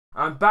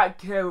I'm back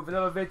here with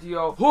another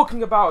video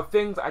talking about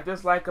things I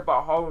dislike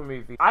about horror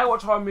movies. I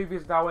watch horror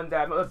movies now and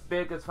then, I'm not the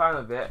biggest fan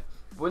of it,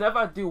 but whenever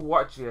I do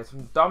watch it, there's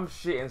some dumb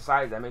shit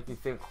inside that makes me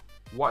think,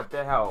 what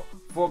the hell?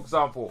 For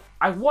example,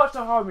 I watched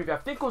a horror movie, I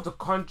think it was The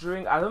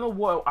Conjuring, I don't know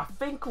what, I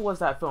think it was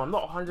that film, I'm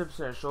not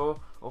 100% sure,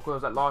 or because it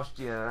was like last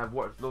year and I've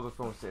watched loads of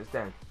films since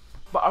then.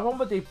 But I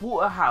remember they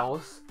bought a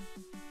house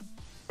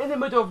in the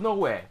middle of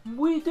nowhere.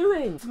 What are you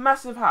doing? It's a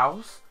massive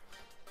house.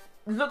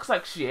 It looks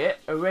like shit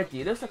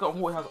already. It looks like a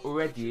haunted house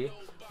already.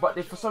 But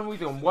they, for some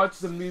reason, wanted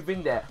to move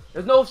in there.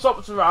 There's no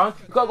shops around.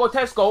 You gotta go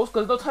Tesco's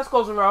because there's no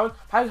Tesco's around.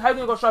 How you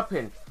gonna go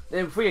shopping?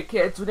 Then for your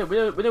kids, when they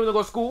wanna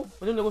go to school,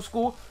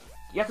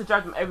 you have to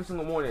drive them every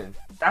single morning.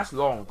 That's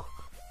long.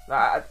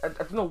 Like, I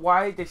don't know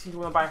why they seem to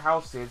wanna buy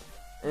houses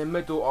in the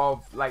middle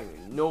of like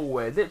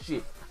nowhere.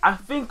 Literally, I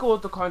think it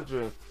was The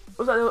Conjuring. It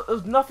was like there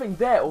was nothing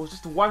there. It was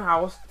just one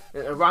house,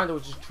 and around there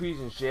was just trees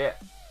and shit,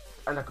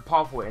 and like a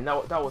pathway, and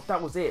that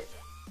was it.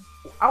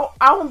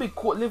 I won't be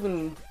caught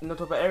living in the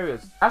type of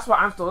areas. That's why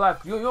I'm still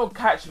alive. You don't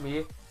catch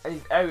me in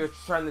these areas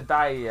trying to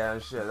die here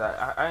and shit.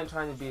 Like I ain't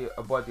trying to be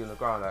a body on the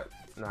ground. Like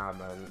nah,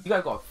 man. You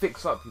guys gotta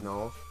fix up, you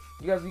know.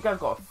 You guys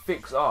gotta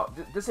fix up.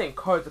 This ain't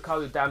Courage the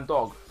Cowardly Damn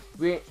Dog.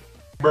 We ain't.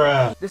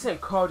 Bruh. This ain't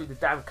Courage the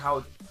Damn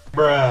Coward.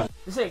 Bruh.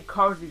 This ain't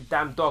Courage the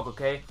Damn Dog,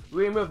 okay?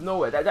 We ain't moved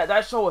nowhere.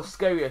 That show was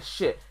scary as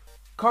shit.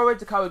 Courage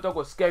the Cowardly Dog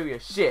was scary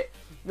as shit.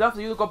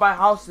 After you go buy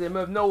houses in the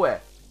middle of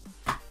nowhere.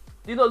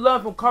 You don't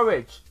learn from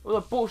Courage. All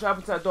the bullshit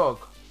happened to that dog.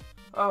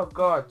 Oh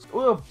god.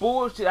 All the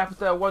bullshit happened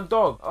to that one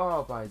dog.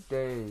 Oh my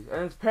days.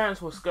 And his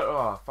parents were scared.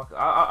 Oh fuck.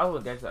 I don't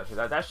want to get into that shit.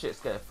 That shit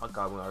scared the fuck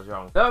out of me when I was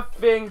young. The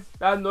thing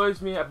that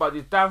annoys me about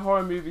these damn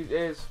horror movies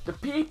is the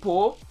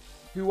people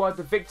who are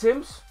the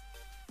victims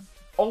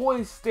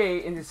always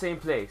stay in the same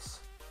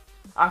place.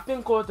 I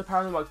think all the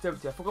Paranormal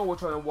Activity, I forgot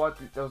which one it was.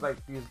 There was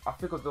like these, I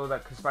think there was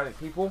like Hispanic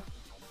people,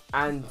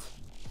 and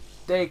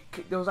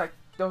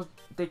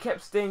they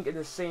kept staying in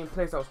the same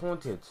place that was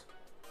haunted.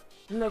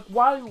 And like,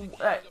 why?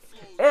 Like,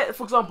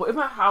 for example, if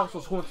my house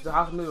was haunted, the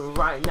house I'm living in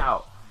right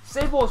now,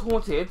 say if it was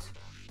haunted,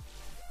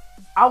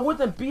 I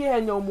wouldn't be here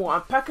no more.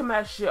 I'm packing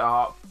my shit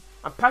up.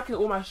 I'm packing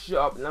all my shit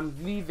up and I'm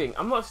leaving.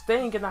 I'm not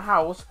staying in the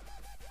house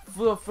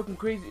full of freaking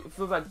crazy,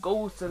 full of like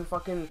ghosts and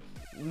fucking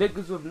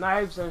niggas with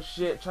knives and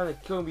shit trying to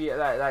kill me.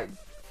 Like,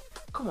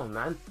 come on,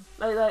 man.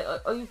 Like,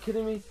 are you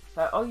kidding me?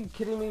 Like, are you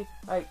kidding me?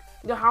 Like,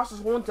 your house is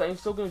haunted and you're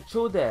still gonna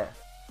chill there.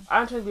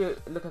 I'm trying to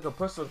look like a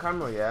person on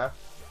camera, yeah,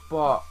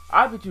 but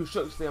I'd be too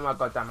shook to stay in my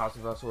goddamn house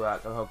if I saw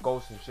like her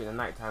ghosts and shit in the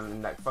night time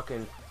and like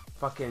fucking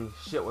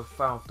shit was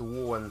found off the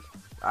wall and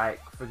like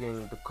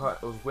freaking the cut,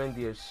 it was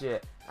windy as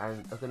shit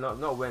and okay,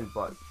 not wind,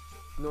 but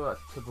you know that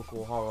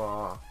typical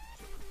horror.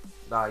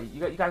 Like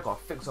you guys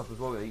gotta fix up as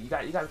well. You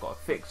guys gotta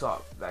fix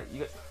up. Like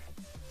you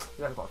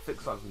guys gotta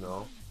fix up, you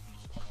know.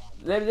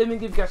 Let me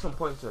give you guys some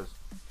pointers.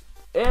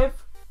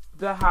 If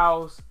the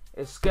house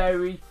is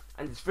scary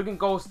and there's freaking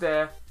ghosts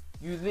there,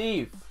 you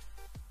leave.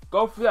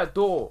 Go through that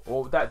door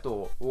or that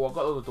door, or I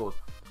got all the doors.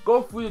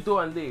 Go through the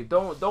door and leave.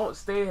 Don't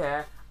stay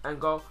here and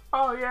go,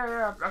 oh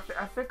yeah,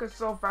 I think it's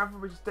so bad for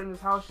me to stay in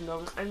this house, you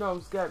know. I know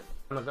I'm scared.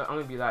 I'm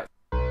gonna be like,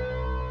 you're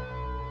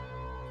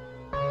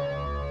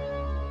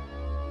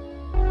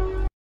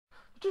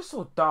just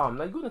so dumb.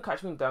 Like you're gonna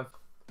catch me dumb.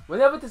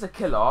 Whenever there's a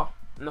killer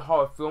in a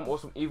horror film or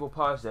some evil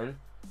person,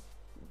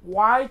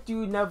 why do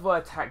you never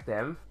attack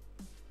them?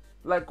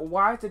 Like,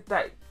 why is it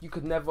that you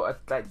could never,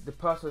 like, the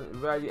person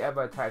rarely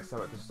ever attacks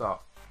them at the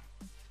start?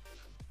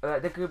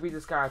 Like, there could be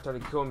this guy trying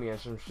to kill me and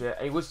some shit,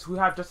 and who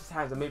have just his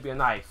hands and maybe a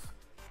knife.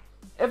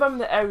 If I'm in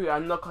the area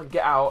and not gonna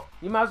get out,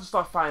 you might as well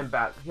start fighting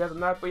back. He has a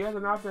knife, but he has a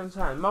knife in his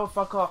hand.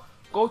 Motherfucker,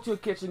 go to your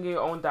kitchen and get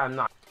your own damn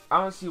knife.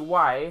 I don't see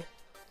why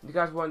you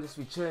guys want to just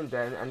be chilling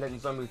then and let the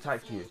zombie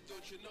attack you.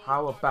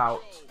 How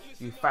about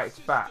you fight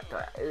back?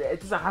 It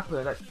doesn't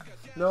happen. Like,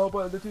 no,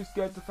 but they're too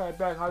scared to fight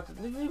back.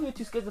 You're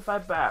too scared to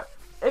fight back.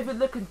 If you're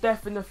looking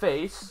death in the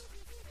face,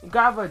 you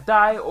can either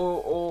die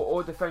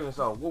or defend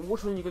yourself.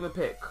 Which one are you gonna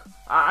pick?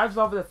 I'd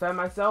rather defend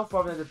myself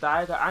rather than to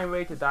die. Like, I ain't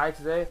ready to die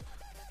today.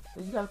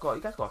 You guys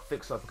gotta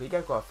fix up, okay? You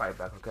guys gotta fight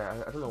back, okay?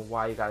 I don't know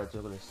why you guys are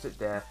just gonna sit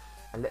there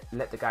and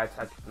let the guy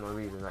attack you for no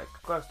reason. Like,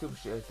 what kind of stupid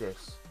shit is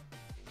this?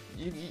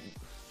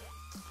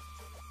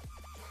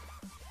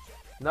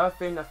 Another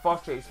thing that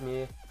frustrates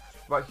me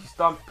about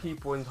some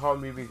people in horror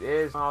movies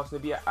is my house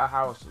gonna be a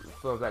house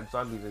full of like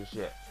zombies and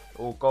shit.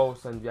 Or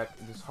ghosts and like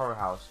this horror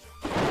house.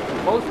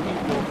 Most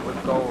people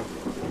would go,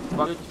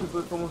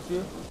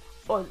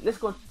 oh, let's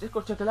go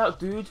check it out,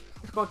 dude.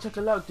 Let's go check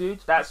it out,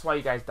 dude. That's why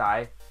you guys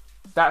die.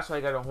 That's why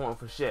you guys are haunted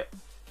for shit.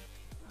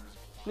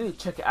 You need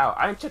to check it out.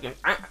 I ain't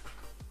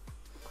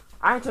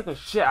checking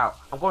shit out.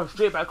 I'm going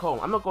straight back home.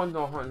 I'm not going to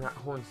no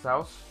haunted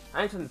house.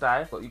 I ain't trying to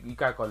die, but you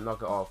guys gotta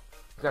knock it off.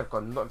 You guys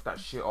gotta knock that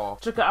shit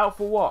off. Check it out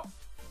for what?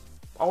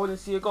 I want to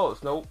see a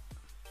ghost. Nope.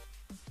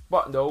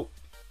 But nope.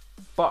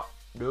 But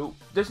no,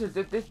 I think this is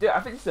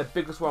the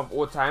biggest one of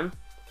all time.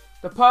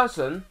 The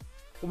person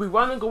will be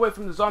running away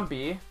from the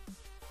zombie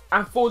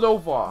and fall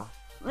over.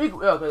 We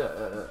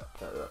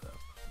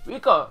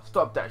gotta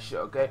stop that shit,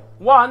 okay?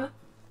 One,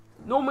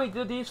 Normally,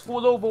 do these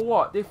fall over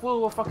what? They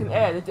fall over fucking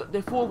air.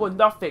 They fall over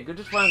nothing. They're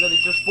just running and they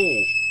just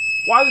fall.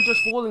 Why are they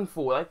just falling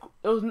for? Like,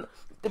 it was.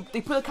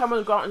 They put the camera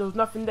on the ground and there was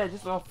nothing there,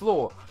 just on the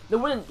floor.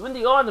 Then when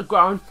they are on the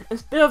ground,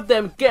 instead of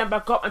them getting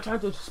back up and trying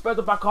to spread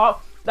it back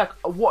up, like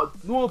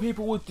what normal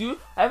people would do,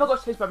 I ever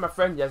got chased by my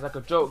friend, yeah, as like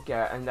a joke,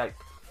 yeah, and like,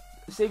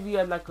 say we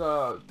had like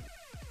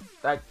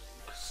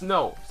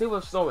snow, say it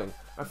was snowing,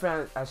 my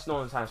friend had snow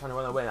on the time, trying to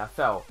run away, and I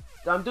fell.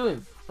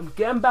 Then I'm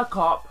getting back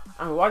up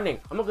and running.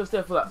 I'm not gonna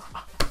stay for like,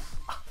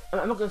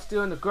 I'm not gonna stay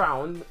on the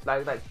ground,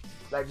 like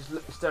just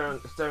staring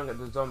at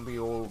the zombie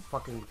or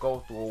fucking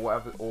ghost or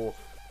whatever, or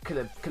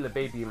kill a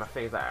baby in my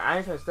face. Like, I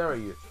ain't trying to stare at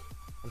you.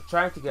 I'm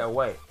trying to get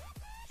away.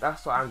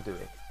 That's what I'm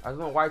doing. I don't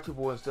know why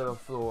people would stay on the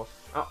floor.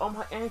 On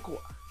my ankle.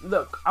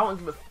 Look, I won't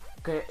give a.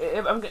 Okay,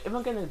 if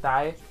I'm gonna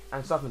die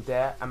and something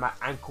there and my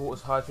ankle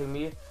is hurting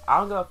me,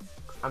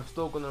 I'm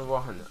still gonna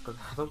run because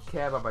I don't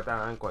care about my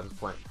damn ankle at this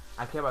point.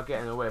 I care about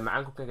getting away. My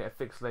ankle can get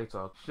fixed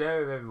later.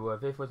 Share it with everyone.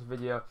 If you watch the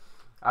video,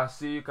 I'll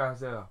see you guys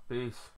there. Peace.